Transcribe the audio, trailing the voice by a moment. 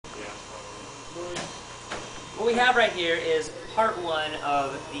What we have right here is part one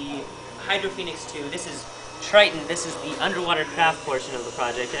of the Hydropheonix 2. This is Triton. This is the underwater craft portion of the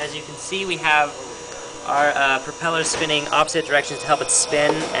project. As you can see, we have our propeller spinning opposite directions to help it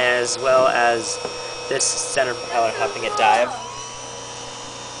spin, as well as this center propeller helping it dive.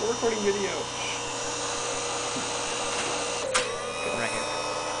 We're recording video. Right here.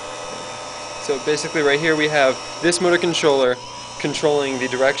 So basically right here we have this motor controller controlling the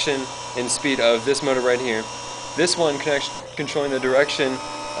direction and speed of this motor right here. This one controlling the direction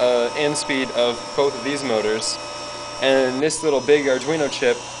and speed of both of these motors. And this little big Arduino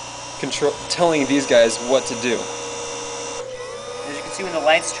chip telling these guys what to do. As you can see, when the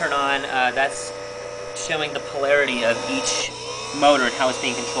lights turn on, that's showing the polarity of each motor and how it's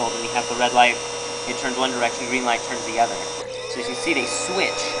being controlled. When you have the red light, it turns one direction, green light turns the other. So as you can see, they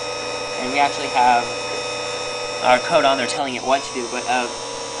switch, and we actually have our code on there telling it what to do, but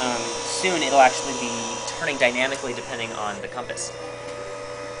soon it'll actually be turning dynamically depending on the compass.